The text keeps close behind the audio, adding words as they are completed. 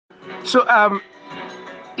So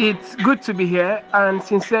it's good to be here, and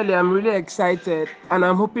sincerely, I'm really excited, and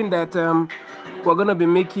I'm hoping that we're gonna be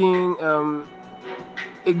making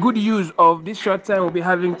a good use of this short time we'll be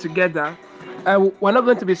having together. We're not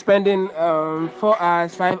going to be spending 4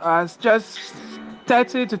 hours, 5 hours, just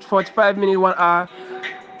 30 to 45 minutes, 1 hour,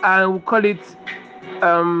 and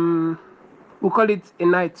um, we'll call it a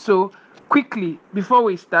night. So quickly before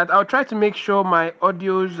we start, I'll try to make sure my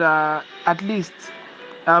audios are at least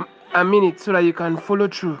um, a minute so that you can follow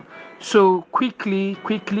through. So quickly,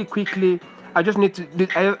 I just need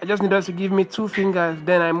us to give me 2 fingers,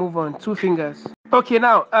 then I move on. 2 fingers. Okay,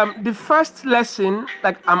 now the first lesson,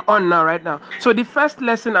 like I'm on now, right now. So the first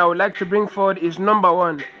lesson I would like to bring forward is number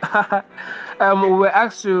one. We were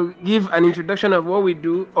asked to give an introduction of what we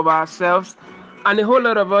do, of ourselves, and a whole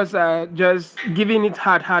lot of us are just giving it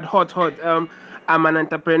hot. I'm an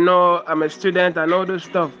entrepreneur, I'm a student, and all those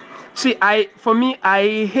stuff. See, for me,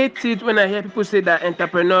 I hate it when I hear people say that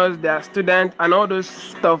entrepreneurs, they are students, and all those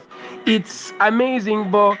stuff. It's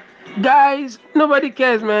amazing, but guys, nobody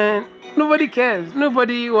cares, man. Nobody cares.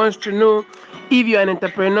 Nobody wants to know if you're an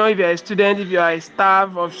entrepreneur, if you're a student, if you're a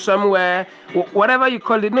staff of somewhere, whatever you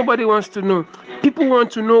call it. Nobody wants to know. People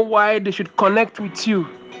want to know why they should connect with you.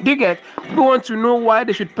 Do you get? People want to know why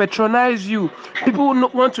they should patronize you. People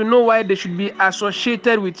want to know why they should be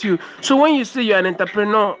associated with you. So when you say you're an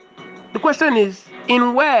entrepreneur, the question is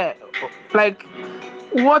in where? Like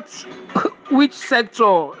what? Which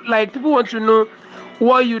sector? Like people want to know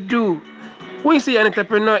what you do. When you say you're an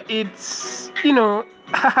entrepreneur, it's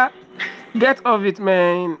get off it,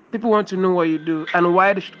 man. People want to know what you do and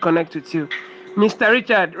why they should connect with you. Mr.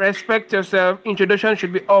 Richard, respect yourself. Introduction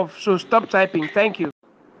should be off, so stop typing. Thank you.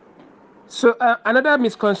 So another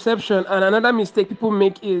misconception and another mistake people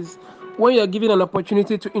make is when you're given an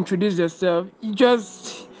opportunity to introduce yourself, you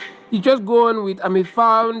just go on with I'm a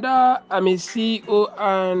founder, I'm a CEO,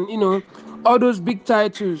 and all those big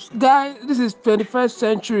titles. Guys, this is 21st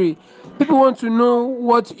century. People want to know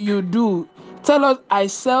what you do. Tell us I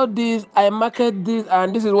sell this, I market this,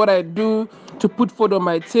 and this is what I do to put food on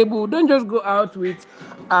my table. Don't just go out with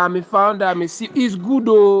I'm a founder, I'm a CEO. It's good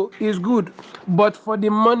though, it's good. But for the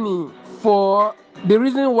money, for the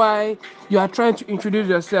reason why you are trying to introduce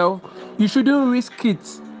yourself, you shouldn't risk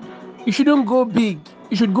it. You shouldn't go big.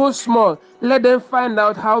 You should go small. Let them find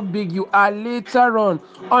out how big you are later on.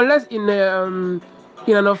 Unless in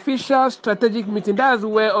an official strategic meeting, that's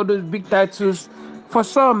where all those big titles for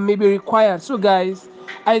some may be required. So guys,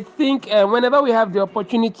 I think whenever we have the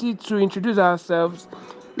opportunity to introduce ourselves,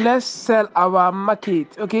 let's sell our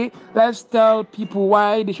market. Okay, let's tell people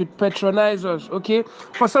why they should patronize us. Okay,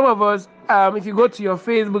 for some of us, if you go to your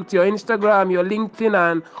Facebook, to your Instagram, your LinkedIn,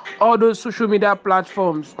 and all those social media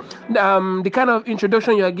platforms, the kind of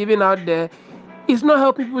introduction you are giving out there is not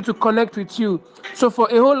helping people to connect with you. So for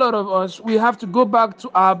a whole lot of us, we have to go back to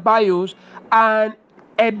our bios and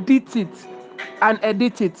edit it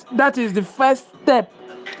edit it. That is the first step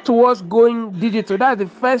towards going digital. That's the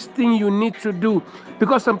first thing you need to do,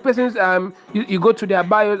 because some persons you go to their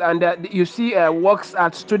bios and you see works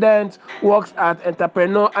at student, works at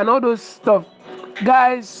entrepreneur, and all those stuff.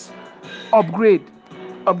 Guys, upgrade,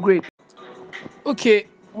 upgrade. Okay,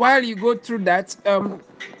 while you go through that,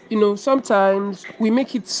 sometimes we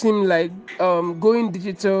make it seem like going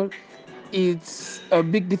digital, it's a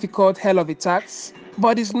big difficult hell of a task,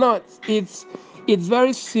 but it's not. It's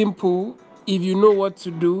very simple if you know what to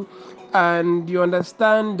do and you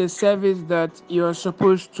understand the service that you're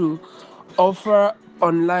supposed to offer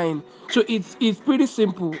online. So it's pretty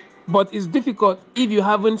simple, but it's difficult if you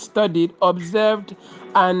haven't studied, observed,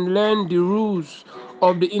 and learned the rules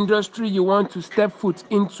of the industry you want to step foot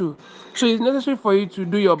into. So it's necessary for you to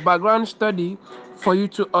do your background study, for you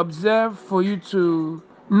to observe, for you to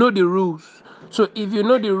know the rules. So if you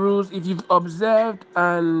know the rules, if you've observed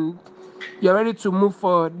and you're ready to move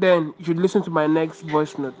forward, then you should listen to my next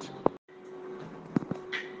voice note.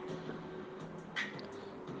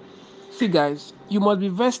 See, guys, you must be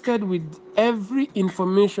vested with every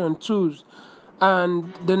information, tools,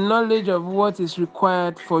 and the knowledge of what is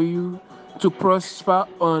required for you to prosper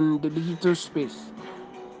on the digital space.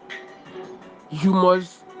 You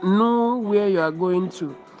must know where you are going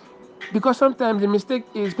to. Because sometimes the mistake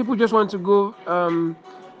is people just want to go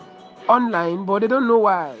online, but they don't know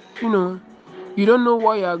why. You don't know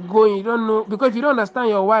where you are going. You don't know, because if you don't understand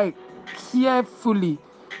your why carefully,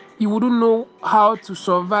 you wouldn't know how to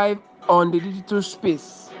survive on the digital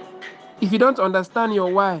space. If you don't understand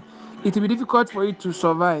your why, it will be difficult for you to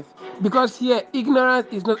survive. Because here, ignorance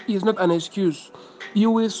is not an excuse. You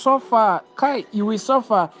will suffer, Kai. You will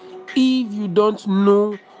suffer if you don't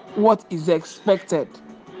know what is expected.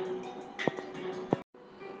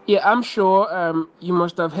 Yeah, I'm sure you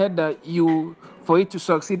must have heard that for you to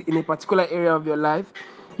succeed in a particular area of your life,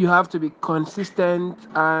 you have to be consistent,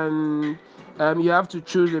 and you have to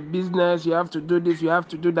choose a business, you have to do this, you have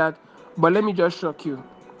to do that. But let me just shock you.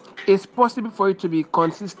 It's possible for you to be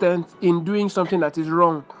consistent in doing something that is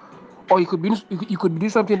wrong, or you could do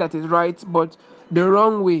something that is right, but the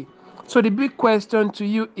wrong way. So the big question to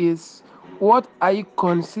you is, what are you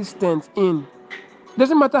consistent in?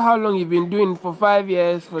 Doesn't matter how long you've been doing, for 5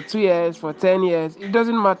 years, for 2 years, for 10 years. It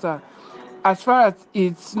doesn't matter. As far as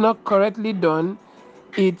it's not correctly done,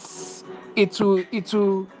 it's it will it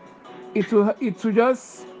will it will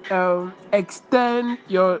just extend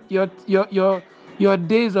your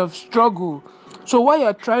days of struggle. So while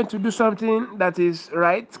you're trying to do something that is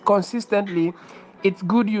right consistently, it's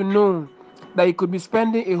good that you could be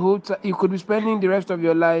spending the rest of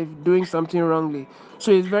your life doing something wrongly.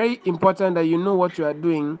 So it's very important that you know what you are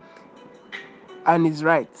doing and is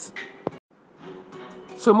right.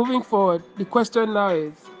 So moving forward, the question now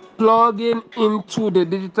is plugging into the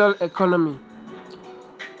digital economy.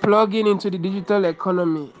 Plugging into the digital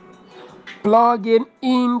economy. Plugging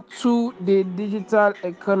into the digital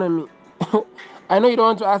economy. I know you don't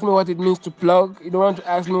want to ask me what it means to plug. You don't want to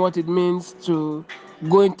ask me what it means to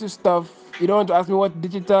go into stuff. You don't want to ask me what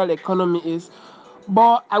digital economy is.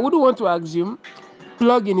 But I wouldn't want to assume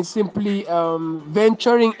plugging is simply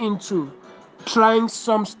venturing into, trying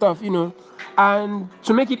some stuff. And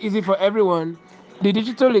to make it easy for everyone, the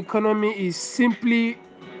digital economy is simply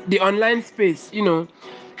the online space,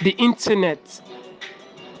 the internet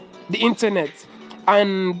the internet.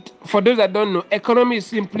 And for those that don't know, economy is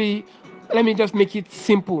simply, let me just make it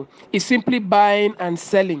simple. It's simply buying and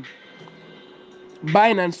selling,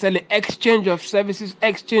 exchange of services,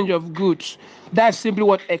 exchange of goods. That's simply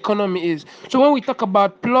what economy is. So when we talk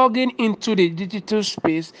about plugging into the digital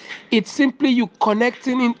space, it's simply you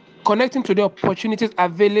connecting to the opportunities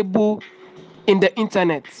available in the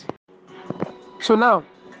internet. So now,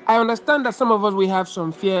 I understand that some of us, we have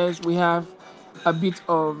some fears, we have a bit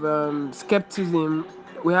of skepticism,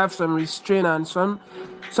 we have some restraint, and some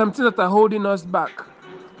things that are holding us back.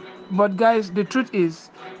 But guys, the truth is,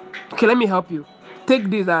 okay, let me help you. Take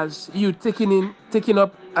this as you taking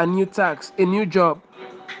up a new task, a new task.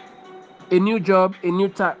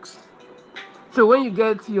 So when you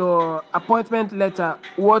get your appointment letter,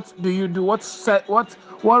 what do you do? What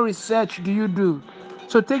research do you do?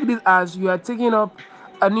 So take this as you are taking up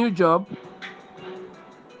a new job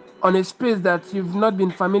on a space that you've not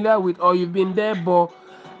been familiar with, or you've been there, but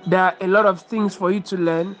there are a lot of things for you to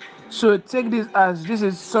learn. So take this as this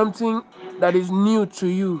is something that is new to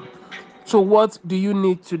you. So what do you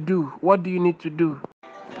need to do? What do you need to do?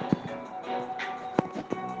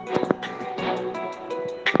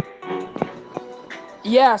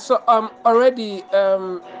 Yeah, so already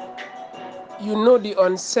you know the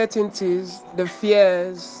uncertainties, the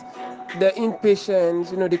fears, the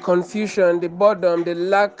impatience, the confusion, the boredom, the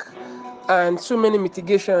lack, and so many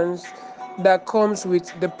mitigations that comes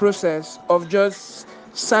with the process of just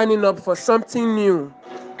signing up for something new.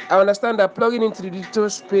 I understand that plugging into the digital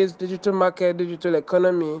space, digital market, digital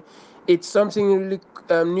economy, it's something really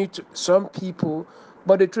new to some people.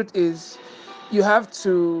 But the truth is, you have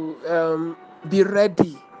to be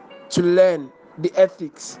ready to learn the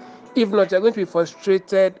ethics. If not, you're going to be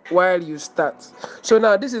frustrated while you start. So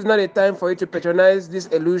now, this is not a time for you to patronize these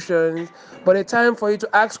illusions, but a time for you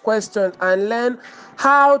to ask questions and learn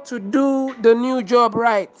how to do the new job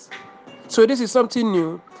right. So this is something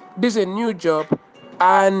new. This is a new job,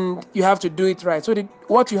 and you have to do it right. So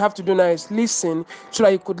what you have to do now is listen so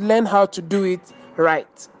that you could learn how to do it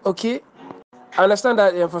right. Okay? I understand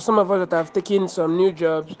that for some of us that have taken some new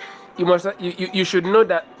jobs, you should know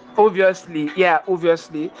that obviously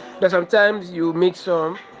that sometimes you make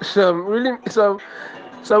some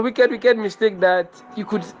wicked mistake that you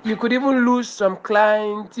could even lose some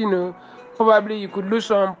clients. Probably you could lose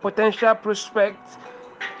some potential prospects.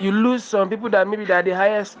 You lose some people that maybe they're the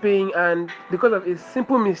highest paying, and because of a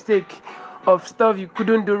simple mistake of stuff you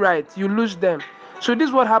couldn't do right, you lose them. So this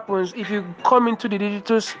is what happens if you come into the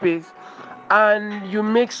digital space and you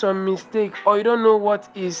make some mistake, or you don't know what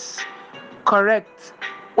is correct,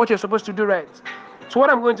 what you're supposed to do right. So what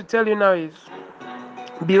I'm going to tell you now is,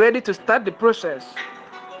 be ready to start the process.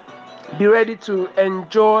 Be ready to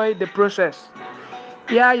enjoy the process.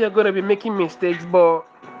 Yeah, you're going to be making mistakes, but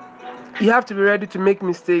you have to be ready to make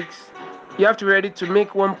mistakes. You have to be ready to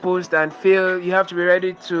make one post and fail. You have to be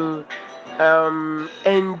ready to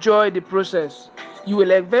enjoy the process. You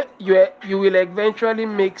will eventually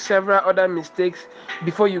make several other mistakes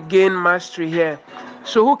before you gain mastery here.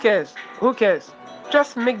 So who cares? Who cares?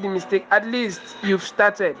 just make the mistake. At least you've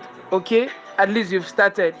started, okay? At least you've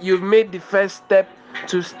started. You've made the first step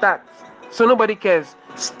to start. So nobody cares.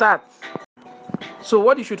 Start. So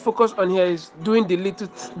what you should focus on here is doing the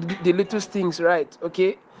little things right,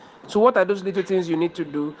 okay? So what are those little things you need to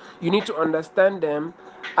do? You need to understand them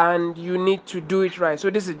and you need to do it right.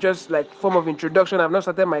 So this is just like form of introduction. I've not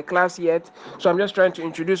started my class yet, so I'm just trying to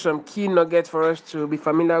introduce some key nuggets for us to be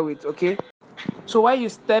familiar with, okay? So while you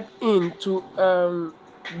step into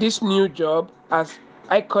this new job, as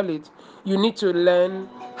I call it, you need to learn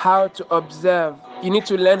how to observe. You need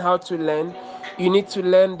to learn how to learn. You need to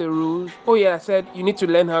learn the rules. Oh yeah, I said you need to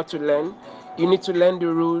learn how to learn. You need to learn the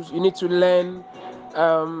rules. You need to learn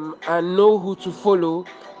and know who to follow.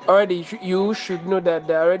 Already, you should know that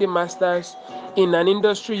there are already masters in an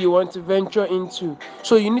industry you want to venture into.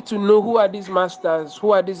 So you need to know who are these masters,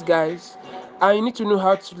 who are these guys, and you need to know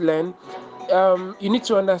how to learn. You need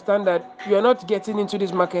to understand that you are not getting into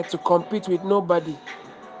this market to compete with nobody.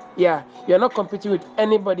 Yeah, you are not competing with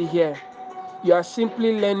anybody here. You are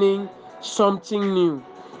simply learning something new.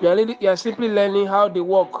 You are simply learning how they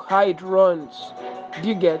work, how it runs. Do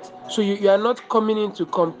you get? So you are not coming in to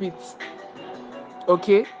compete.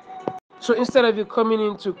 Okay? So instead of you coming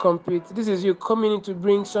in to compete, this is you coming in to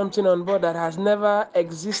bring something on board that has never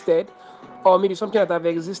existed, or maybe something that have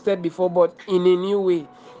existed before, but in a new way.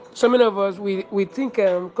 So many of us we think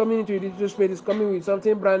coming into the digital space is coming with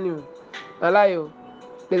something brand new. Alayo.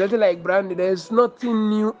 There's nothing like brand new. There's nothing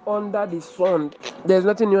new under the sun. There's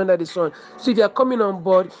nothing new under the sun. So if you are coming on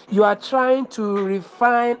board, you are trying to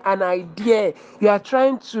refine an idea. You are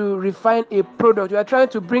trying to refine a product. You are trying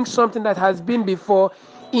to bring something that has been before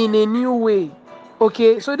in a new way.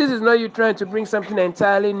 Okay, so this is not you trying to bring something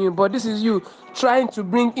entirely new, but this is you trying to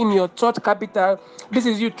bring in your thought capital. This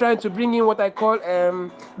is you trying to bring in what I call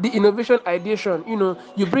the innovation ideation. You know,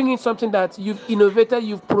 you bring in something that you've innovated,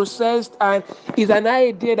 you've processed, and is an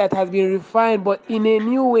idea that has been refined, but in a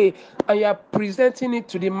new way, and you are presenting it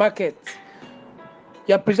to the market.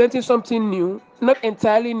 You are presenting something new, not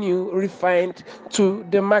entirely new, refined to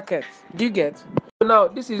the market. Do you get? So now,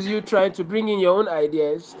 this is you trying to bring in your own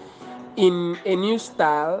ideas in a new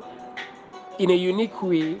style, in a unique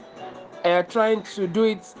way, and you're trying to do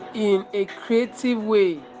it in a creative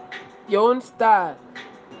way, your own style.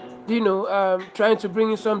 Trying to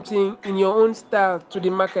bring in something in your own style to the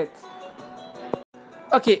market.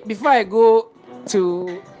 Okay, before I go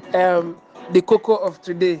to the cocoa of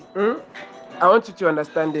today, I want you to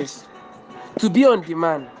understand this. To be on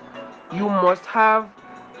demand, you must have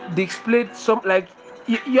displayed some like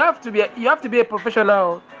you have to be a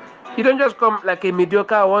professional. You don't just come like a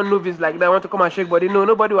mediocre one novice like that want to come and shake body. No,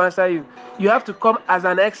 nobody will answer you. You have to come as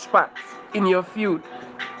an expert in your field,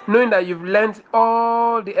 knowing that you've learned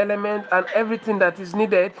all the elements and everything that is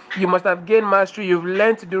needed. You must have gained mastery. You've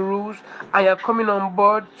learned the rules, and you're coming on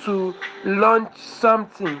board to launch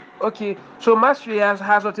something. Okay, so mastery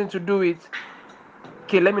has nothing to do with.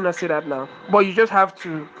 Okay, let me not say that now. But you just have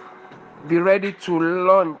to be ready to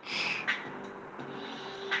launch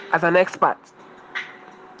as an expert.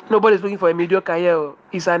 Nobody's looking for a mediocre here.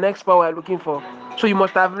 It's an expert we're looking for. So you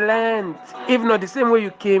must have learned. If not the same way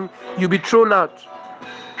you came, you'll be thrown out.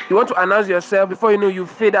 You want to announce yourself before you know you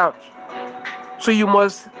fade out. So you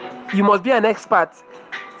must be an expert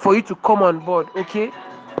for you to come on board, okay?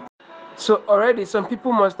 So already some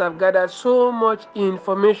people must have gathered so much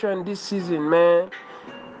information this season, man.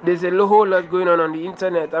 There's a whole lot going on the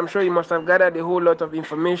internet. I'm sure you must have gathered a whole lot of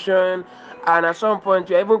information, and at some point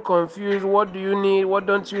you're even confused. What do you need? What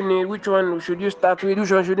don't you need? Which one should you start with? Which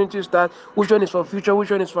one shouldn't you start? Which one is for future? Which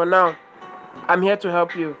one is for now? I'm here to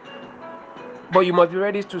help you, but you must be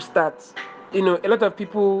ready to start. A lot of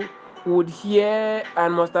people would hear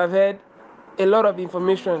and must have heard a lot of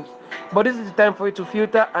information, but this is the time for you to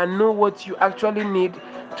filter and know what you actually need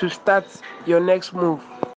to start your next move.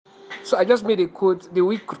 So I just made a quote: the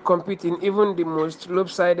weak could compete in even the most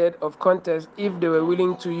lopsided of contests if they were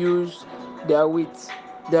willing to use their wit,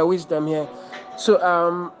 their wisdom here. So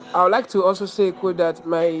I would like to also say a quote that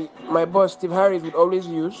my boss Steve Harris would always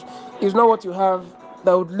use: it's not what you have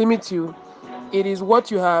that would limit you, it is what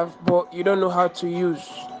you have but you don't know how to use.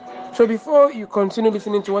 So before you continue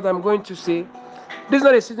listening to what I'm going to say, this is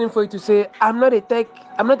not a season for you to say, I'm not a tech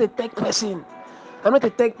person. I'm not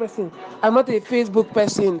a tech person. I'm not a Facebook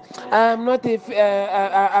person. I'm not a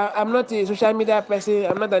social media person.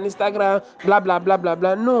 I'm not an Instagram, blah, blah, blah, blah,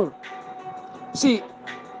 blah. No. See,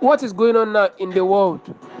 what is going on now in the world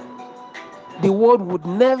would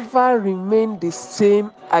never remain the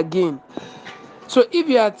same again. So if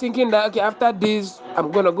you are thinking that, okay, after this,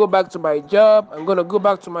 I'm going to go back to my job, I'm going to go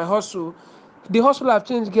back to my hustle, the hustle have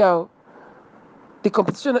changed, girl. The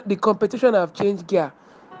competition have changed gear.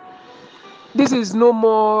 This is no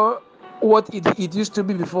more what it used to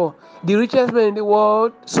be before. The richest man in the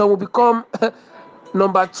world, some will become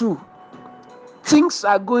number two. Things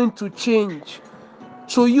are going to change.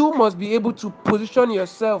 So you must be able to position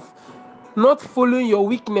yourself, not following your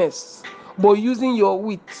weakness, but using your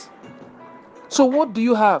wit. So what do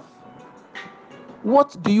you have?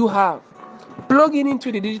 What do you have? Plugging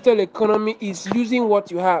into the digital economy is using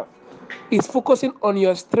what you have. It's focusing on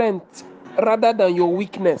your strength rather than your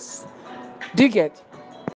weakness. Do you get?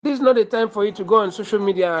 This is not the time for you to go on social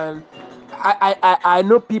media and I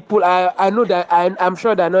know people, I know that I'm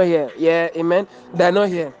sure they're not here. Yeah, amen. They're not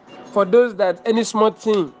here. For those that any small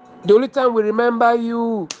thing, the only time we remember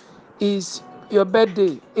you is your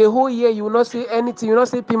birthday. A whole year you will not say anything, you will not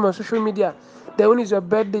say people on social media. Then when it's your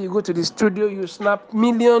birthday, you go to the studio, you snap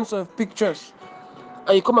millions of pictures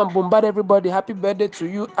and you come and bombard everybody. Happy birthday to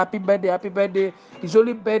you, happy birthday, happy birthday. It's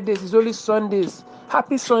only birthdays, it's only Sundays.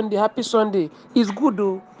 Happy Sunday, happy Sunday. It's good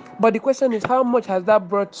though. But the question is, how much has that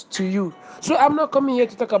brought to you? So I'm not coming here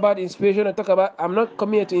to talk about inspiration or I'm not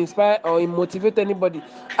coming here to inspire or motivate anybody.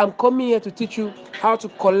 I'm coming here to teach you how to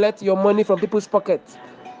collect your money from people's pockets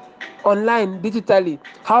online digitally,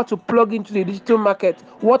 how to plug into the digital market,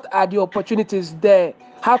 what are the opportunities there,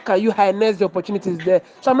 how can you harness the opportunities there.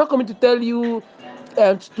 So I'm not coming to tell you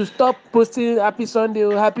to stop posting happy Sunday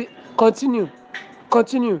or happy. Continue.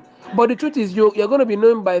 But the truth is, you're going to be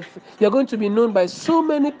known by so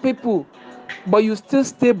many people, but you still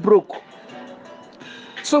stay broke.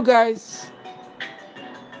 So guys,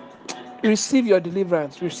 receive your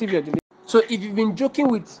deliverance. So if you've been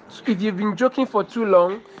joking for too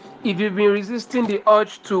long, if you've been resisting the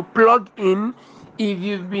urge to plug in, if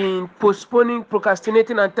you've been postponing,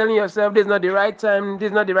 procrastinating, and telling yourself this is not the right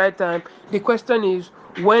time, the question is,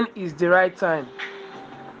 when is the right time?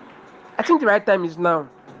 I think the right time is now.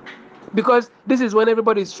 Because this is when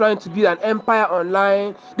everybody is trying to build an empire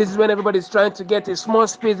online. This is when everybody is trying to get a small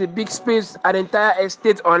space, a big space, an entire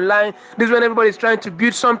estate online. This is when everybody is trying to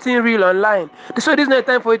build something real online. So this is not a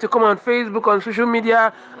time for you to come on Facebook, on social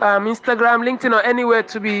media, Instagram, LinkedIn, or anywhere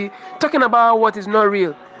to be talking about what is not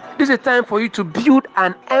real. This is a time for you to build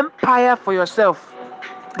an empire for yourself.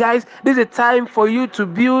 Guys, this is a time for you to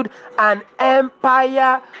build an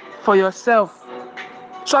empire for yourself.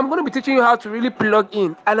 So I'm going to be teaching you how to really plug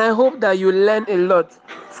in, and I hope that you learn a lot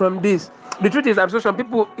from this. The truth is, I'm sure some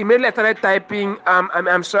people immediately I started typing.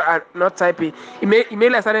 I'm sorry, not typing.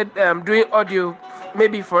 Immediately I started doing audio.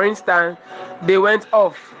 Maybe for instance, they went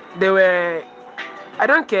off. They were. I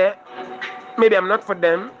don't care. Maybe I'm not for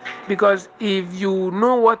them, because if you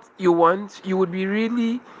know what you want, you would be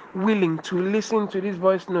really willing to listen to this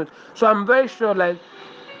voice note. So I'm very sure, like,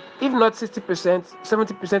 if not 60%,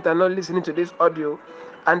 70% are not listening to this audio,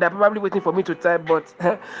 and they're probably waiting for me to type, but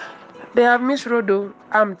they have misread though.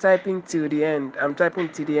 I'm typing till the end.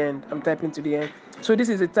 So this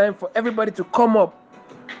is a time for everybody to come up,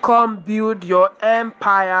 come build your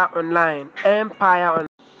empire online.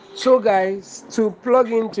 So guys, to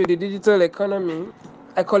plug into the digital economy,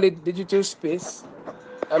 I call it digital space.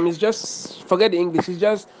 It's just, forget the English, it's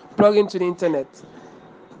just plug into the internet.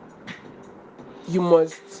 You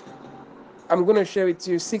must I'm going to share with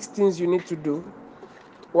you 6 things you need to do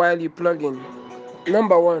while you plug in.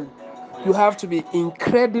 Number one, you have to be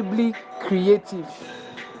incredibly creative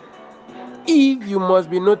if you must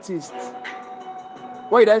be noticed.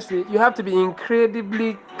 What did I say? You have to be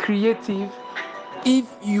incredibly creative if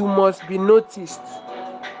you must be noticed.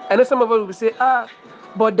 I know some of us will say,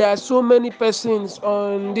 but there are so many persons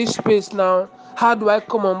on this space now. How do I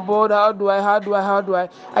come on board? How do I?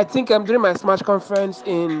 I think I'm doing my Smash conference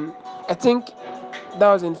I think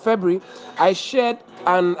that was in February. I shared,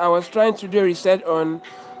 and I was trying to do research on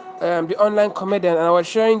the online comedian, and I was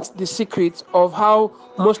sharing the secrets of how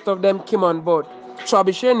most of them came on board. So I'll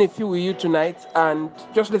be sharing a few with you tonight, and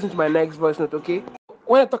just listen to my next voice note, okay?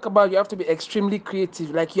 When I talk about you have to be extremely creative,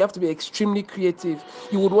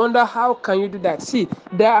 you would wonder, how can you do that? See,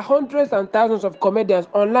 there are hundreds and thousands of comedians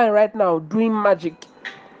online right now doing magic.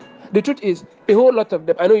 The truth is, a whole lot of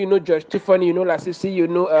them. I know you know George Tiffany, you know Lasisi, you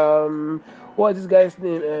know what is this guy's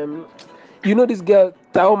name? You know this girl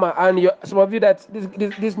Taoma, and some of you that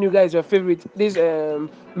this new guy is your favorite. This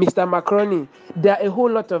Mr. Macaroni. There are a whole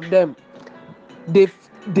lot of them.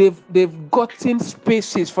 They've gotten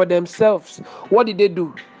spaces for themselves. What did they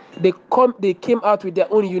do? They came out with their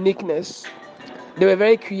own uniqueness. They were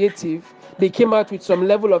very creative. They came out with some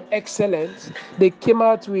level of excellence. They came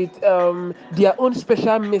out with their own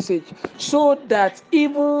special message, so that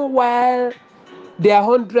even while there are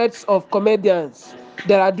hundreds of comedians,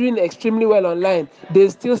 that are doing extremely well online, they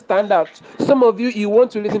still stand out. Some of you, you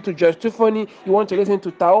want to listen to Just Too Funny, you want to listen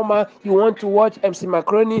to Taoma, you want to watch MC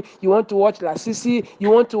Macaroni, you want to watch Lasisi, you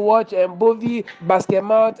want to watch Bovi,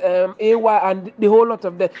 Basketmouth, AY, and the whole lot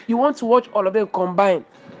of them. You want to watch all of them combined.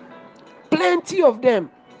 Plenty of them.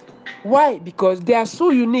 Why? Because they are so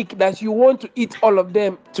unique that you want to eat all of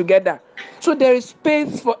them together. So there is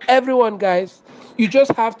space for everyone, guys. You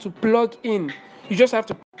just have to plug in. You just have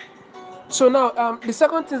to. So now, the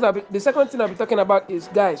second thing I'll be talking about is,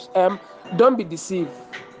 guys, don't be deceived.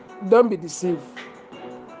 Don't be deceived.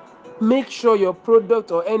 Make sure your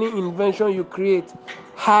product or any invention you create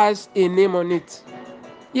has a name on it.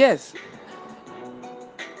 Yes.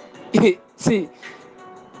 See,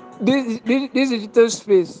 this digital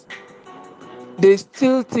space, they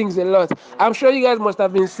steal things a lot. I'm sure you guys must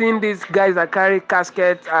have been seeing these guys that carry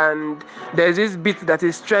caskets, and there's this beat that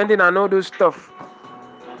is trending and all those stuff.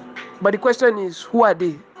 But the question is, who are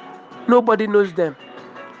they? Nobody knows them.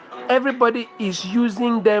 Everybody is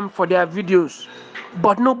using them for their videos,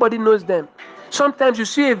 but nobody knows them. Sometimes you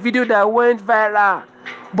see a video that went viral,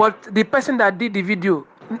 but the person that did the video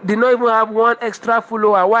did not even have one extra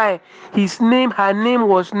follower. Why? Her name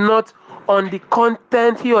was not on the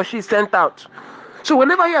content he or she sent out. So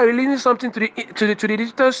whenever you are releasing something to the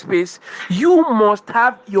digital space, you must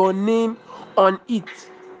have your name on it.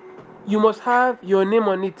 You must have your name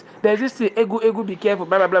on it. There's this say, egu, be careful,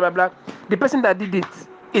 blah, blah, blah, blah, blah. The person that did it,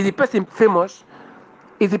 is the person famous?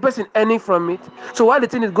 Is the person earning from it? So while the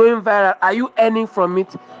thing is going viral, are you earning from it?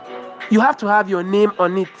 You have to have your name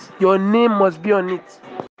on it. Your name must be on it.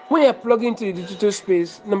 When you're plugging into the digital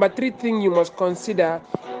space, number 3 thing you must consider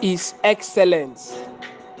is excellence.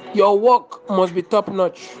 Your work must be top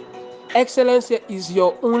notch. Excellence here is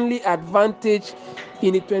your only advantage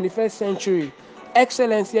in the 21st century.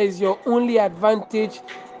 Excellence here is your only advantage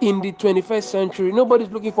in the 21st century. Nobody's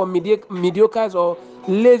looking for mediocres or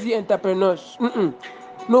lazy entrepreneurs.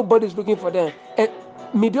 Nobody's looking for them.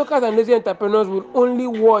 Mediocres and lazy entrepreneurs will only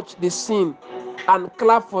watch the scene and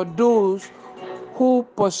clap for those who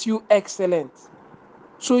pursue excellence.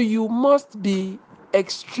 So you must be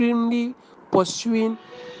extremely pursuing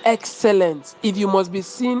excellence if you must be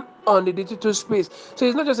seen on the digital space. So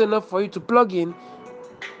it's not just enough for you to plug in.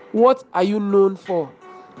 What are you known for?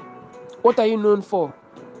 What are you known for?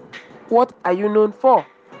 What are you known for?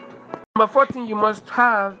 Number 4 thing you must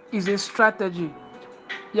have is a strategy.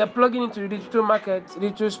 You're plugging into the digital market,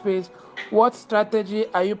 digital space. What strategy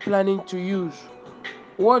are you planning to use?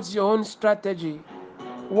 What's your own strategy?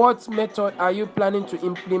 What method are you planning to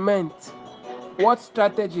implement? What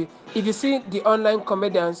strategy? If you see the online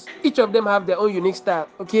comedians, each of them have their own unique style.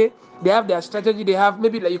 Okay, they have their strategy. They have,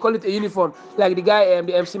 maybe like you call it a uniform. Like the guy,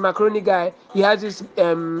 the MC Macaroni guy, he has this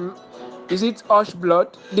is it Osh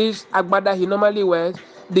Blood? This agbada he normally wears.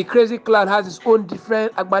 The Crazy Clown has his own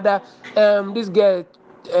different agbada. This girl,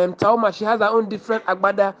 Taoma, she has her own different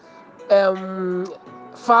agbada.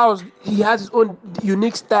 Fouls, he has his own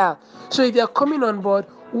unique style. So if you're coming on board,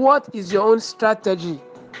 what is your own strategy?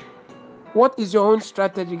 What is your own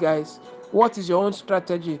strategy, guys? What is your own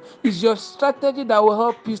strategy? Is your strategy that will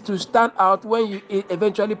help you to stand out when you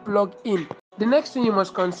eventually plug in? The next thing you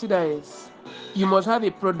must consider is you must have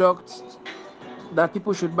a product that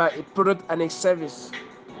people should buy, a product and a service.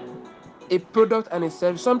 A product and a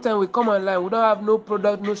service. Sometimes we come online, we don't have no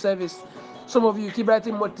product, no service. Some of you keep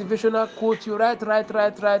writing motivational quotes, you write.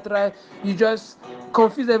 You just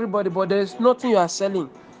confuse everybody, but there's nothing you are selling.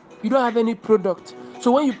 You don't have any product.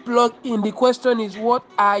 So when you plug in, the question is, what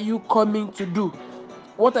are you coming to do?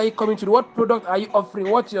 What are you coming to do? What product are you offering?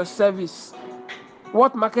 What's your service?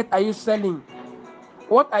 What market are you selling?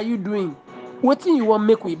 What are you doing? What thing you want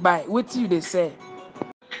make we buy? What thing you they say?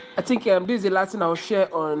 I think this is the last thing I'll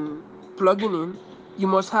share on plugging in. You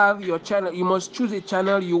must have your channel. You must choose a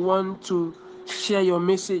channel you want to share your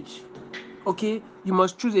message. Okay, you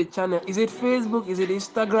must choose a channel. Is it Facebook? Is it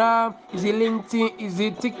Instagram? Is it LinkedIn? Is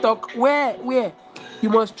it TikTok? Where? You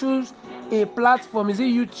must choose a platform. Is it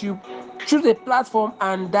YouTube? Choose a platform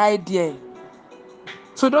and die there.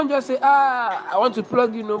 So don't just say, I want to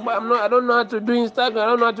plug in, but I don't know how to do Instagram, I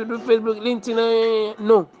don't know how to do Facebook, LinkedIn.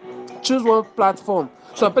 No. Choose one platform.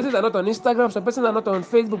 Some persons are not on Instagram, some persons are not on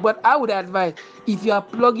Facebook, but I would advise, if you are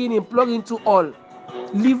plugging in, plug into all.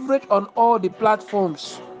 Leverage on all the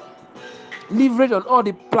platforms. Leverage on all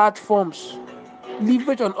the platforms.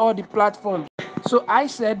 Leverage on all the platforms. So I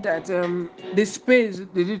said that the space,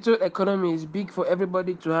 the digital economy is big for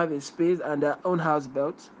everybody to have a space and their own house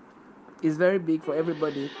belt. Is very big for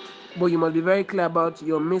everybody, but you must be very clear about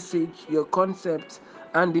your message, your concept,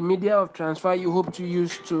 and the media of transfer you hope to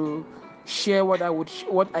use to share what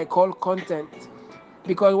I call content.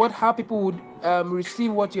 because how people would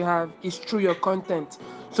receive what you have is through your content.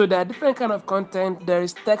 So there are different kind of content. There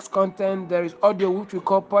is text content, there is audio, which we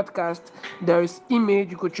call podcast, there is image,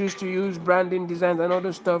 you could choose to use branding, designs, and all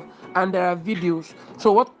those stuff, and there are videos.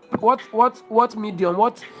 So what medium,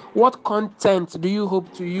 what content do you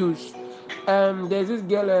hope to use? There's this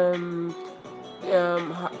girl,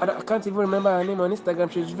 I can't even remember her name on Instagram.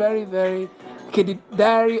 She's very, very okay. The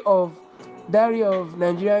diary of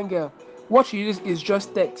Nigerian girl. What she uses is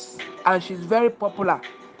just text, and she's very popular.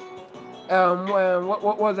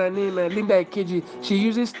 What was her name? Linda Ikeji. She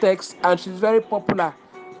uses text, and she's very popular.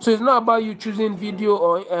 So it's not about you choosing video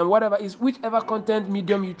or whatever. It's whichever content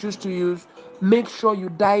medium you choose to use. Make sure you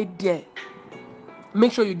dive there.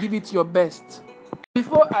 Make sure you give it your best.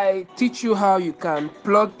 Before I teach you how you can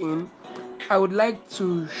plug in, I would like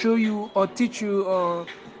to show you or teach you or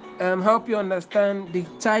help you understand the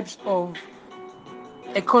types of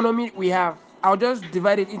economy we have. I'll just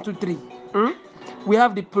divide it into three. Hmm? We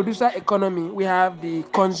have the producer economy, we have the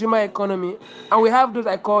consumer economy, and we have those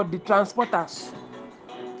I call the transporters.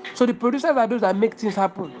 So the producers are those that make things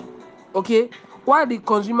happen. Okay? While the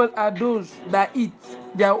consumers are those that eat,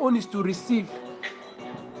 their own is to receive.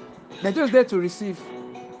 They're just there to receive.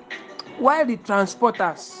 While the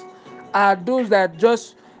transporters are those that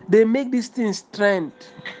just they make these things trend.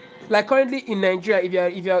 Like currently in Nigeria,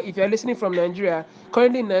 if you're listening from Nigeria,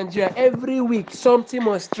 currently in Nigeria, every week something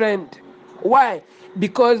must trend. Why?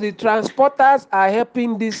 Because the transporters are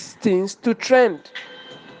helping these things to trend.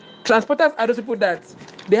 Transporters are those people that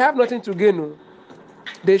they have nothing to gain. No.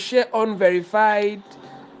 They share unverified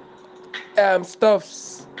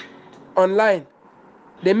stuffs online.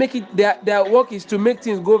 They make it their work is to make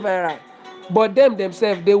things go viral, but them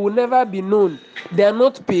themselves they will never be known. They are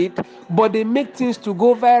not paid, but they make things to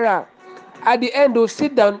go viral. At the end they'll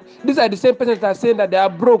sit down. These are the same persons that are saying that they are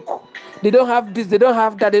broke, they don't have this, they don't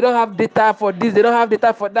have that, they don't have data for this, they don't have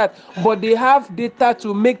data for that, but they have data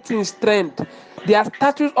to make things trend. Their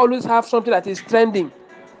status always have something that is trending.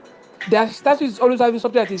 Their status is always having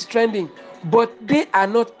something that is trending, but they are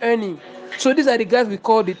not earning. So these are the guys we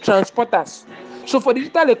call the transporters. So for the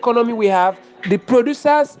digital economy, we have the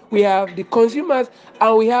producers, we have the consumers,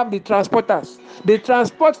 and we have the transporters. They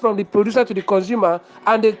transport from the producer to the consumer,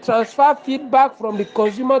 and they transfer feedback from the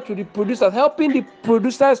consumer to the producers, helping the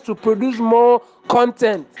producers to produce more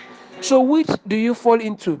content. So which do you fall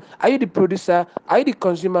into? Are you the producer? Are you the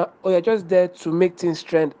consumer? Or you're just there to make things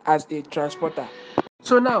trend as a transporter?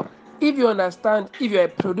 So now, if you understand, if you're a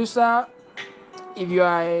producer, if you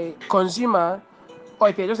are a consumer, or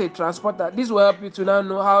if you're just a transporter, this will help you to now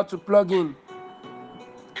know how to plug in.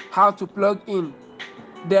 How to plug in.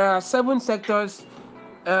 There are 7 sectors,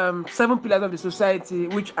 7 pillars of the society,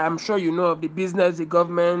 which I'm sure you know of: the business, the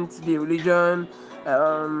government, the religion,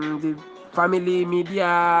 the family,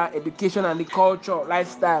 media, education, and the culture,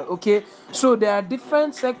 lifestyle. Okay, so there are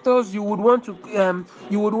different sectors you would want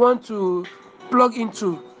to plug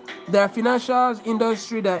into. There are financials,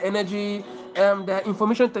 industry, there are energy, there are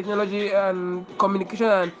information technology and communication,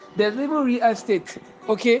 and there's even real estate.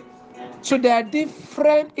 Okay, so there are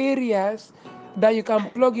different areas that you can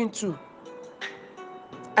plug into.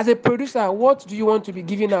 As a producer, what do you want to be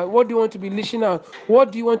giving out? What do you want to be leashing out?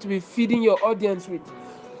 What do you want to be feeding your audience with?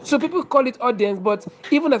 So people call it audience, but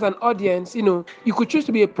even as an audience, you could choose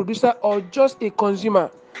to be a producer or just a consumer,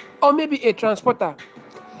 or maybe a transporter.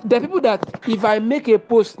 There are people that if I make a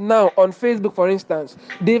post now on Facebook, for instance,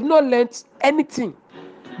 they've not learnt anything,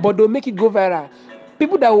 but they'll make it go viral.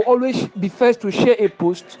 People that will always be first to share a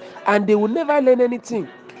post and they will never learn anything.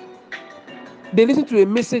 They listen to a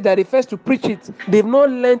message that they first to preach it. They've not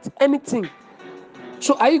learnt anything.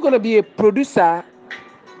 So are you going to be a producer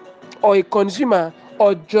or a consumer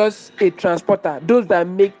or just a transporter? Those that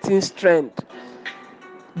make things trend.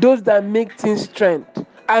 Those that make things trend.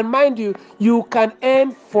 And mind you, you can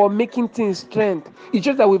earn for making things trend. It's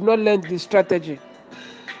just that we've not learned the strategy.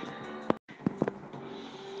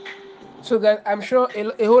 So guys, I'm sure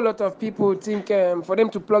a whole lot of people think for them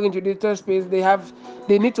to plug into digital space,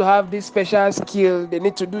 they need to have this special skill. They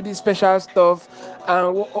need to do this special stuff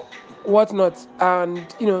and whatnot. And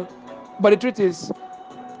but the truth is,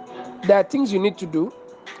 there are things you need to do.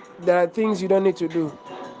 There are things you don't need to do.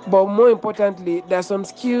 But more importantly, there are some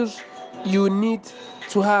skills you need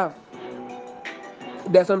to have.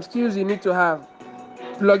 There are some skills you need to have.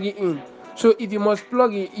 Plug it in. So if you must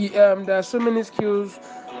plug it, there are so many skills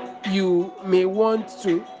you may want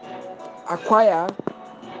to acquire,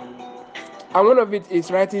 and one of it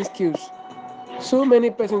is writing skills. So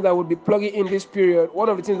many persons that would be plugging in this period, one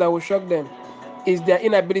of the things that will shock them is their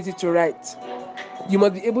inability to write. You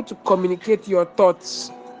must be able to communicate your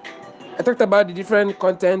thoughts. I talked about the different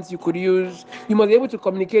contents you could use. You must be able to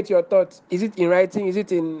communicate your thoughts. Is it in writing? Is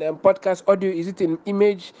it in podcast audio? Is it in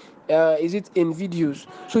image? Is it in videos?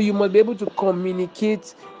 So you must be able to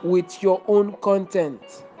communicate with your own content.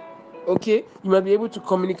 Okay, you must be able to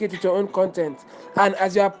communicate with your own content. And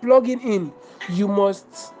as you are plugging in, you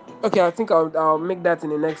must. Okay, I think I'll make that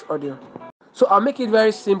in the next audio. So I'll make it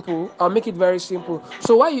very simple.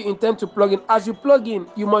 So while you intend to plug in, as you plug in,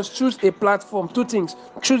 you must choose a platform. Two things: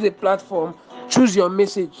 choose a platform, choose your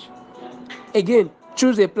message. Again,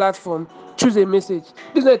 choose a platform, choose a message.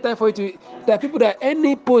 This is not a time for you to. There are people that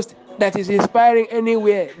any post that is inspiring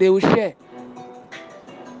anywhere, they will share.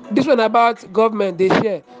 This one about government, they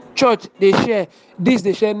share. Church, they share. This,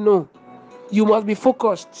 they share. No. You must be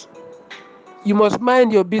focused. You must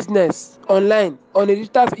mind your business online on a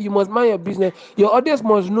digital. You must mind your business. Your audience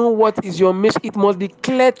must know what is your message. It must be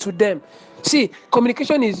clear to them. See,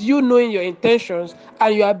 communication is you knowing your intentions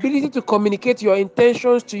and your ability to communicate your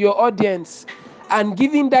intentions to your audience and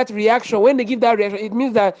giving that reaction. When they give that reaction, it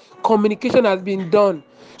means that communication has been done.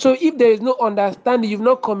 So if there is no understanding, you've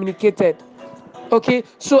not communicated. Okay,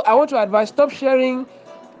 so I want to advise, stop sharing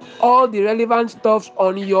all the relevant stuff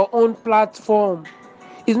on your own platform.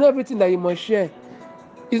 It's not everything that you must share.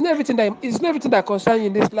 It's not everything that concerns you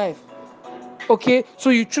in this life. Okay,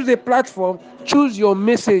 so you choose a platform, choose your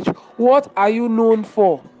message. What are you known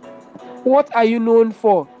for? What are you known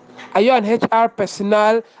for? Are you an HR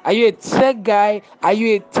personnel? Are you a tech guy? Are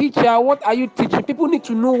you a teacher? What are you teaching? People need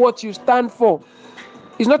to know what you stand for.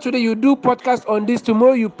 It's not today you do podcast on this,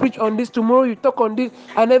 tomorrow you preach on this, tomorrow you talk on this,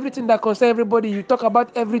 and everything that concerns everybody, you talk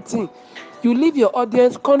about everything. You leave your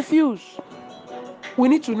audience confused. We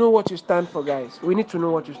need to know what you stand for, guys. We need to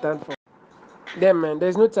know what you stand for. Then, man,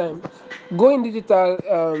 there's no time. Going digital,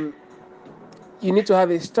 you need to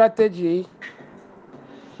have a strategy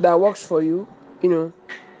that works for you. You know,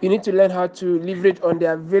 you need to learn how to leverage on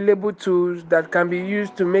the available tools that can be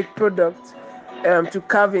used to make products, to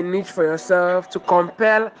carve a niche for yourself, to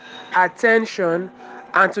compel attention,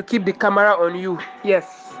 and to keep the camera on you.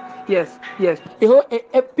 Yes, yes, yes.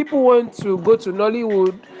 People want to go to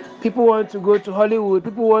Nollywood, people want to go to Hollywood,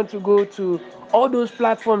 people want to go to all those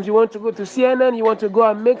platforms. You want to go to CNN, you want to go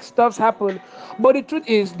and make stuff happen. But the truth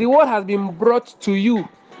is, the world has been brought to you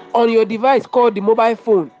on your device called the mobile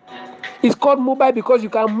phone. It's called mobile because you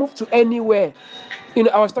can move to anywhere.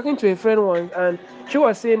 I was talking to a friend once, and she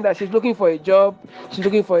was saying that she's looking for a job. She's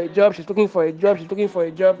looking for a job. She's looking for a job. She's looking for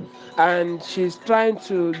a job, and she's trying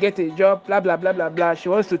to get a job. Blah blah blah blah blah. She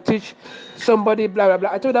wants to teach somebody. Blah blah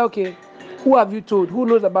blah. I told her, okay, who have you told? Who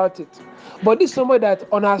knows about it? But this is somebody that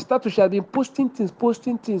on her status she has been posting things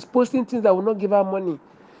that will not give her money.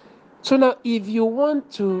 So now, if you want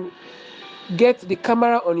to get the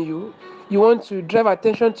camera on you, you want to drive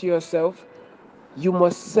attention to yourself, you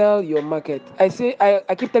must sell your market. I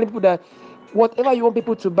keep telling people that whatever you want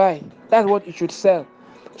people to buy, that's what you should sell.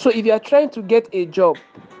 So if you are trying to get a job,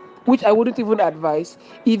 which I wouldn't even advise,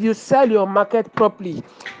 if you sell your market properly,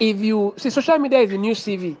 if you see, social media is a new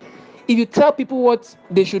CV. If you tell people what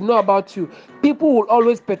they should know about you, people will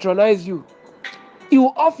always patronize you. You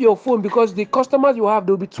will off your phone because the customers you have,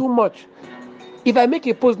 they'll be too much. If I make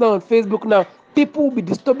a post now on Facebook now, people will be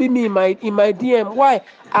disturbing me in my DM. Why?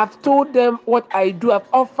 I've told them what I do. I've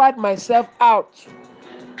offered myself out.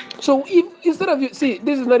 So if instead of you see,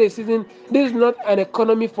 this is not a season, this is not an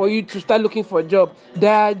economy for you to start looking for a job.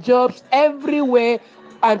 There are jobs everywhere,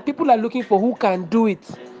 and people are looking for who can do it.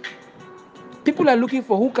 People are looking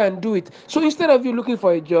for who can do it. So instead of you looking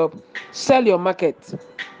for a job, sell your market.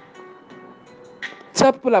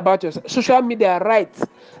 Tell people about your social media.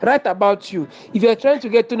 Write about you. If you're trying to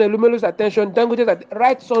get Tony Lumelo's attention,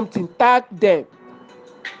 write something. Tag them.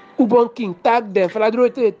 Ubon King, tag them.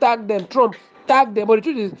 Faladuro, tag them. Trump, tag them. But the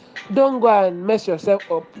truth is, don't go and mess yourself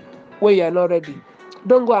up when you are not ready.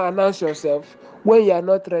 Don't go and announce yourself when you are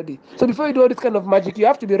not ready. So before you do all this kind of magic, you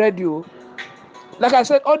have to be ready. Like I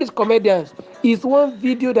said, all these comedians, is one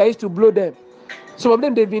video that used to blow them. Some of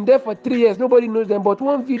them, they've been there for 3 years. Nobody knows them. But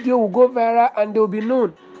one video will go viral and they'll be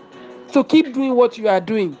known. So keep doing what you are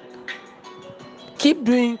doing. Keep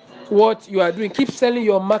doing what you are doing. Keep selling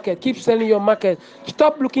your market. Keep selling your market.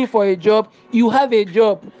 Stop looking for a job. You have a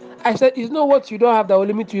job. I said it's not what you don't have that will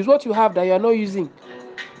limit you. It's what you have that you are not using.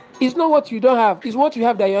 It's not what you don't have. It's what you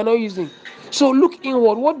have that you are not using. So look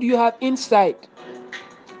inward. What do you have inside?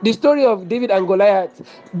 The story of David and Goliath.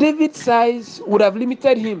 David's size would have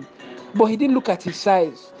limited him, but he didn't look at his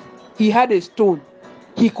size. He had a stone.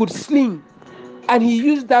 He could sling. And he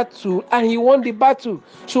used that tool and he won the battle.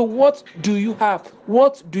 So what do you have?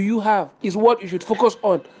 What do you have is what you should focus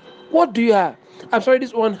on. What do you have? I'm sorry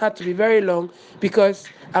this one had to be very long because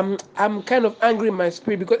I'm kind of angry in my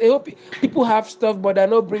spirit because I hope people have stuff but they're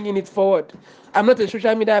not bringing it forward. I'm not a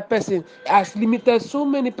social media person. It has limited so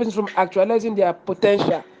many persons from actualizing their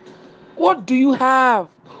potential. What do you have?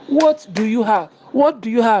 What do you have? What do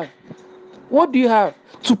you have? What do you have?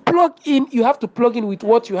 To plug in, you have to plug in with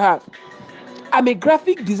what you have. I'm a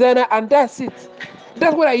graphic designer and that's it.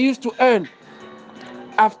 That's what I used to earn.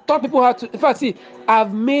 I've taught people how to, in fact, see,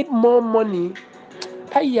 I've made more money.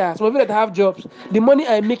 Yeah, some of you that have jobs, the money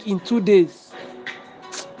I make in 2 days.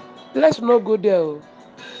 Let's not go there. Oh.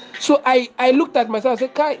 So I looked at myself and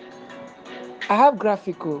said, Kai, I have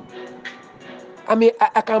graphical.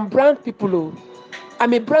 I can brand people. Oh.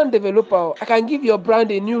 I'm a brand developer. Oh. I can give your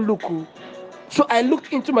brand a new look. Oh. So I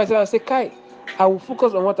looked into myself and said, Kai, I will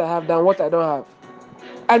focus on what I have than what I don't have.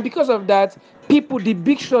 And because of that, people, the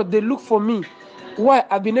big shot, they look for me. Why?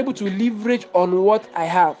 I've been able to leverage on what I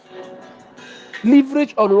have.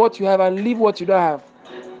 Leverage on what you have and leave what you don't have.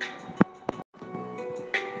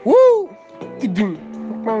 Woo!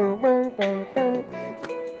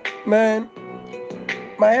 Man,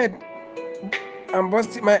 my head, I'm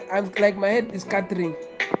busting. I'm like my head is scattering.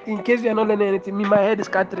 In case you're not learning anything, my head is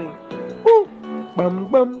scattering. Woo!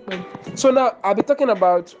 Bam, bam, bam. So now I'll be talking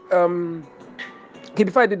about okay,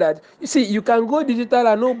 before I do that, you see, you can go digital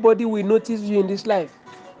and nobody will notice you in this life.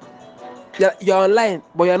 You're online,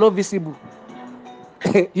 but you're not visible.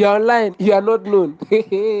 You're online, you are not known.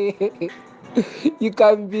 You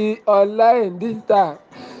can be online digital.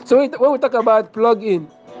 So when we talk about plug in,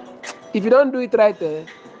 if you don't do it right,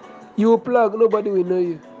 you will plug, nobody will know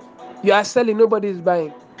you. You are selling, nobody is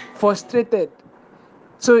buying. Frustrated.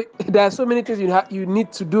 So there are so many things you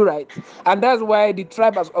need to do right, and that's why the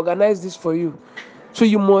tribe has organized this for you. So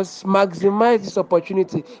you must maximize this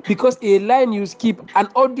opportunity because a line you skip, an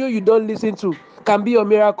audio you don't listen to, can be your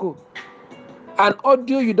miracle. An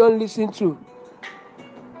audio you don't listen to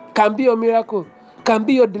can be your miracle, can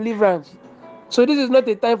be your deliverance. So this is not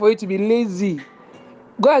a time for you to be lazy.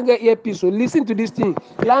 Go and get earpiece. So listen to this thing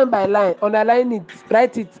line by line, underline it,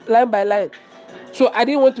 write it line by line. So I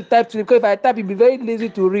didn't want to type to it because if I type, it'd be very lazy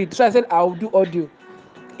to read. So I said I'll do audio.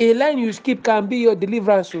 A line you skip can be your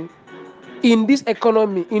deliverance. So in this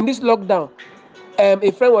economy, in this lockdown,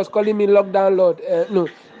 a friend was calling me lockdown lord. No,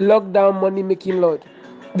 lockdown money making lord,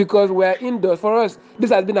 because we're indoors. For us, this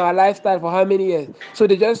has been our lifestyle for how many years? So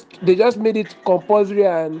they just made it compulsory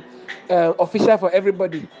and official for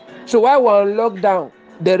everybody. So while we're on lockdown,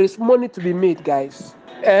 there is money to be made, guys.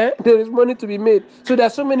 There is money to be made. So there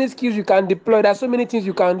are so many skills you can deploy. There are so many things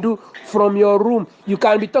you can do from your room. You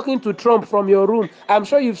can be talking to Trump from your room. I'm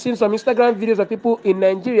sure you've seen some Instagram videos of people in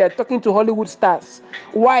Nigeria talking to Hollywood stars.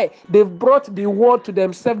 Why? They've brought the world to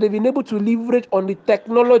themselves. They've been able to leverage on the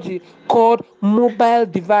technology called mobile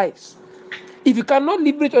device. If you cannot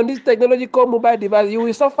leverage on this technology called mobile device, you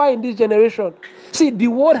will suffer in this generation. See, the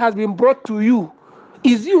world has been brought to you.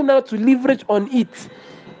 Is you now to leverage on it.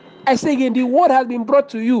 I say again, the word has been brought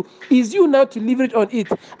to you. Is you now to leverage on it.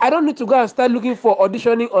 I don't need to go and start looking for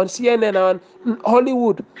auditioning on CNN and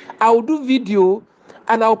Hollywood. I will do video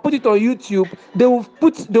and I'll put it on YouTube. They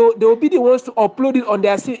will be the ones to upload it on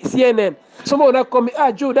their CNN. Someone will not come me,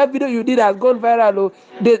 Joe, that video you did has gone viral. Oh.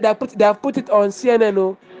 They have put it on CNN.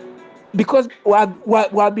 Oh, because we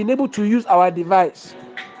have been able to use our device.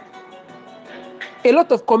 A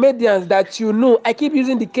lot of comedians that you know, I keep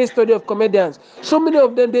using the case study of comedians. So many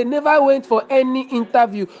of them, they never went for any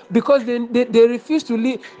interview because they refuse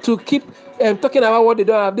to keep talking about what they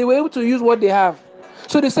don't have. They were able to use what they have.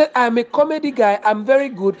 So they said, I'm a comedy guy, I'm very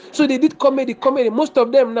good. So they did comedy. Most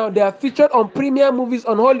of them now, they are featured on premium movies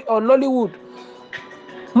on Nollywood.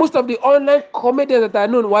 Most of the online comedians that are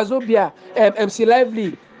known, Wazobia, MC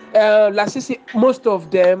Lively, Lasisi, most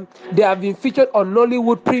of them, they have been featured on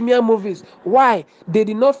Nollywood premium movies. Why? They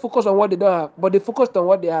did not focus on what they don't have, but they focused on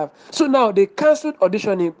what they have. So now they cancelled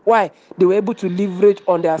auditioning. Why? They were able to leverage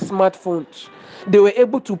on their smartphones. They were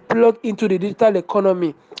able to plug into the digital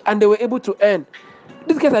economy and they were able to earn.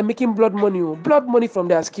 These guys are making blood money from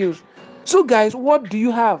their skills. So guys, what do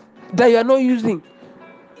you have that you are not using?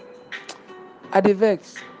 At the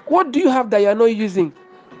vex, what do you have that you are not using?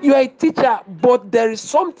 You are a teacher, but there is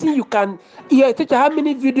something you can. You are a teacher. How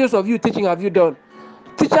many videos of you teaching have you done?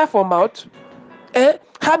 Teacher for mouth.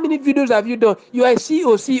 How many videos have you done? You are a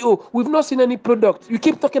CEO. We've not seen any product. You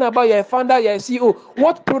keep talking about you're a founder, you're a CEO.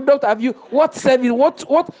 What product have you? What service?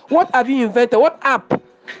 What have you invented? What app?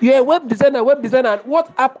 You're a web designer.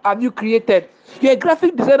 What app have you created? You're a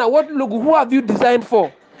graphic designer. What logo? Who have you designed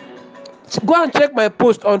for? Go and check my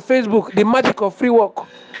post on Facebook, The Magic of Free Work.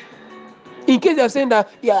 In case you're saying that,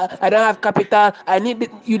 yeah, I don't have capital, I need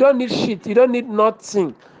it. You don't need shit. You don't need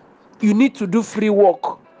nothing. You need to do free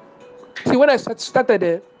work. See, when I started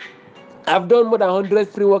there, I've done more than 100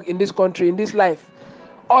 free work in this country, in this life.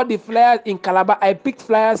 All the flyers in Calabar, I picked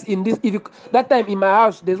flyers in this. If you, that time in my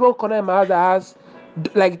house, there's one corner in my house that has,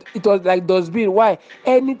 like, it was like dustbin. Why?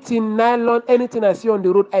 Anything nylon, anything I see on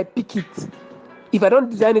the road, I pick it. If I don't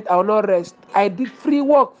design it, I will not rest. I did free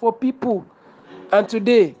work for people, and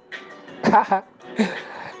today,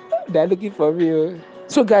 they're looking for me. Oh.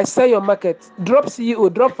 So guys, sell your market. Drop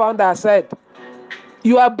CEO, drop founder aside.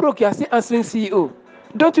 You are broke, you are still answering CEO.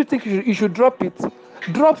 Don't you think you should drop it?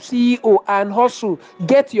 Drop CEO and hustle.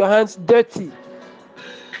 Get your hands dirty.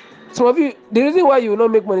 Some of you, the reason why you will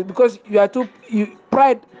not make money is because you are too,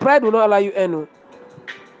 pride will not allow you earn.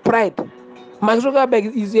 Pride. Mark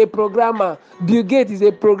Zuckerberg is a programmer. Bill Gates is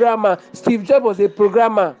a programmer. Steve Jobs was a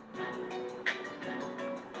programmer.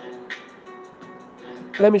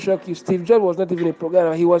 Let me shock you. Steve Jobs was not even a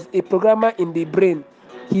programmer. He was a programmer in the brain.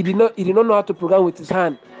 He did not know how to program with his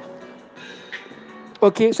hand.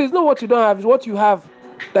 Okay, so it's not what you don't have, it's what you have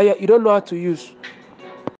that you don't know how to use.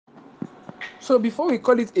 So before we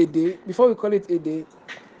call it a day,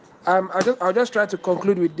 I'll just try to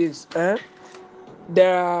conclude with this.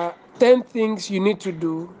 There are 10 things you need to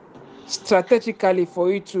do strategically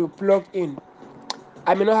for you to plug in.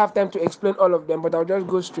 I may not have time to explain all of them, but I'll just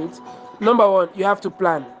go straight. Number one, you have to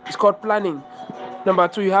plan. It's called planning. Number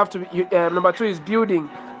two, number two is building.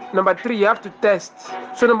 Number three, you have to test.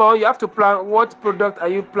 So number one, you have to plan what product are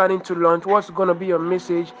you planning to launch, what's going to be your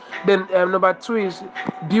message. Then number two is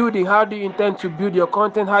building. How do you intend to build your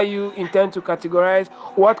content? How you intend to categorize?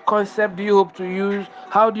 What concept do you hope to use?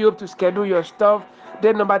 How do you hope to schedule your stuff?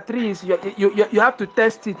 Then number three is you have to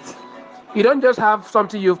test it. You don't just have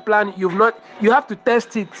something you've planned, you have to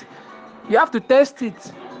test it. You have to test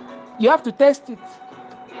it. You have to test it.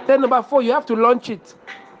 Then number four, you have to launch it.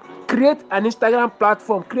 Create an Instagram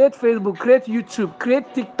platform, create Facebook, create YouTube,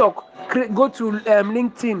 create TikTok, go to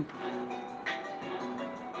LinkedIn,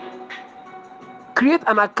 create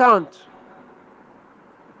an account,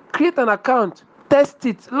 test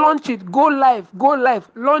it, launch it, go live,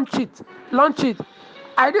 launch it.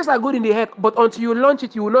 Ideas are good in the head, but until you launch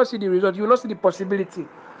it, you will not see the result, you will not see the possibility.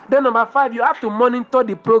 Then number five, you have to monitor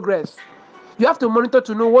the progress. You have to monitor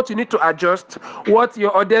to know what you need to adjust, what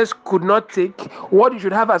your audience could not take, what you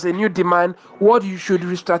should have as a new demand, what you should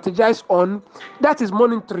re-strategize on. That is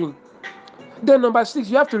monitoring. Then number six,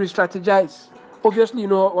 you have to re-strategize. Obviously, you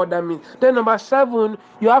know what that means. Then number seven,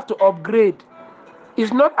 you have to upgrade.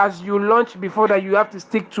 It's not as you launch before that you have to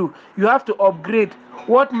stick to. You have to upgrade.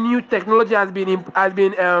 What new technology has been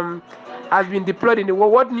deployed in the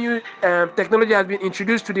world? What new technology has been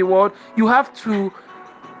introduced to the world? You have to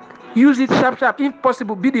use it sharp. If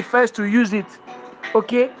possible, be the first to use it.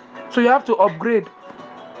 Okay, so you have to upgrade.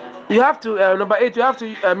 You have to number eight, you have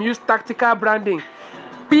to use tactical branding.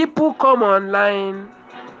 People come online,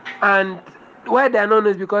 and why they are known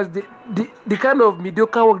is because the kind of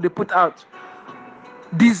mediocre work they put out,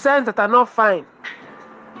 designs that are not fine,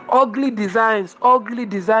 ugly designs.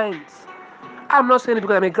 I'm not saying it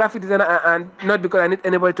because I'm a graphic designer and not because I need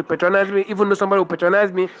anybody to patronize me, even though somebody will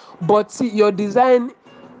patronize me. But see, your design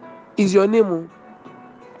is your name.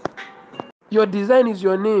 Your design is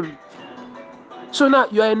your name. So now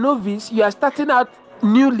you are a novice, you are starting out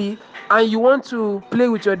newly, and you want to play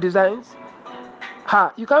with your designs.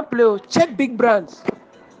 You can't play. Check big brands.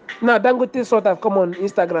 Now Dangote sort have come on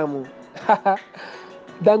Instagram.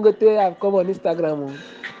 Dangote have come on Instagram.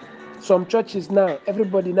 Some churches now,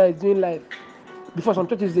 everybody now is doing live. Before, some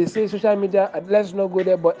churches they say social media, let's not go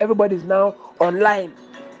there, but everybody is now online.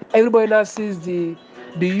 Everybody now sees the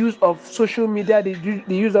use of social media, the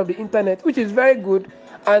use of the internet, which is very good.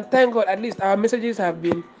 And thank God, at least our messages has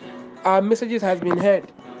been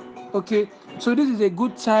heard. Okay, so this is a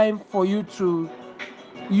good time for you to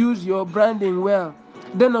use your branding well.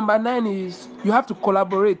 Then number 9 is you have to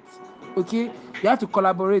collaborate. Okay, you have to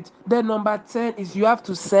collaborate. Then number 10 is you have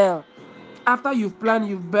to sell. After you've planned,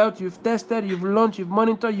 you've built, you've tested, you've launched, you've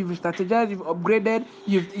monitored, you've strategized, you've upgraded,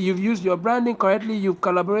 you've used your branding correctly, you've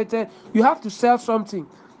collaborated, you have to sell something.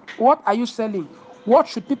 What are you selling? What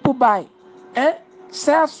should people buy?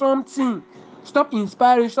 Sell something. Stop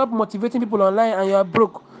inspiring, stop motivating people online and you're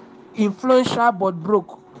broke. Influential but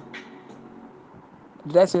broke.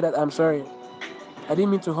 Did I say that? I'm sorry. I didn't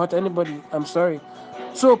mean to hurt anybody. I'm sorry.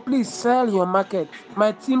 So please sell your market.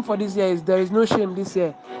 My theme for this year is there is no shame this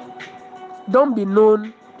year. Don't be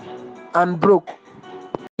known and broke.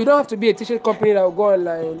 You don't have to be a t-shirt company that will go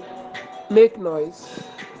online, make noise,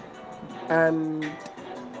 and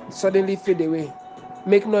suddenly fade away.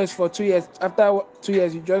 make noise for 2 years. After 2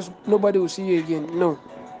 years, nobody will see you again. No,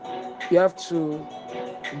 you have to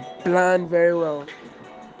plan very well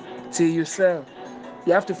till you sell.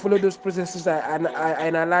 You have to follow those processes I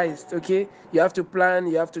analyzed. Okay, you have to plan,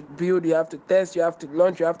 you have to build, you have to test, you have to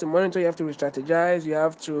launch, you have to monitor, you have to re-strategize, you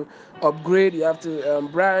have to upgrade, you have to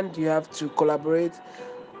brand, you have to collaborate,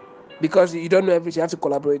 because you don't know everything. You have to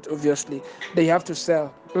collaborate, obviously. Then you have to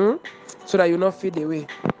sell, so that you not fade away.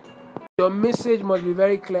 Your message must be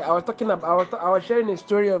very clear. I was talking about, I was sharing a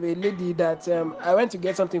story of a lady that I went to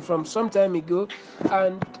get something from some time ago,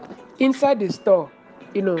 and inside the store,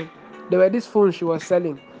 you know, there were these phones she was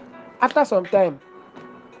selling. After some time,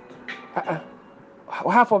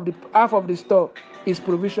 half of the store is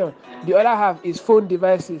provision, the other half is phone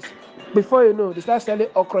devices. Before you know, they start selling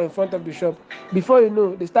okra in front of the shop. Before you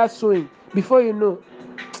know, they start sewing. Before you know,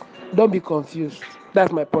 don't be confused.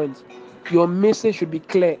 That's my point. Your message should be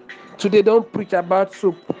clear. Today, don't preach about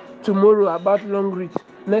soap. Tomorrow, about long reach.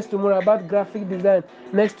 Next tomorrow, about graphic design.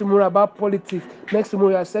 Next tomorrow, about politics. Next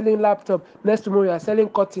tomorrow, you are selling laptop. Next tomorrow, you are selling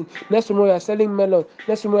cotton. Next tomorrow, you are selling melon.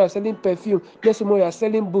 Next tomorrow, you are selling perfume. Next tomorrow, you are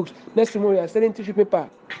selling books. Next tomorrow, you are selling tissue paper.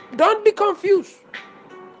 Don't be confused.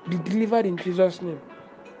 Be delivered in Jesus' name.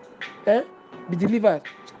 Eh? Be delivered.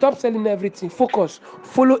 Stop selling everything. Focus.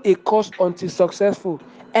 Follow a course until successful.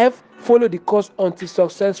 F, follow the course until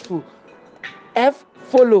successful. F,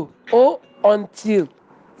 follow. O, until.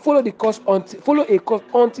 Follow the course until, follow a course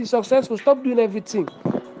until successful. Stop doing everything.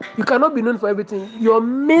 You cannot be known for everything. Your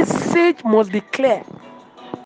message must be clear.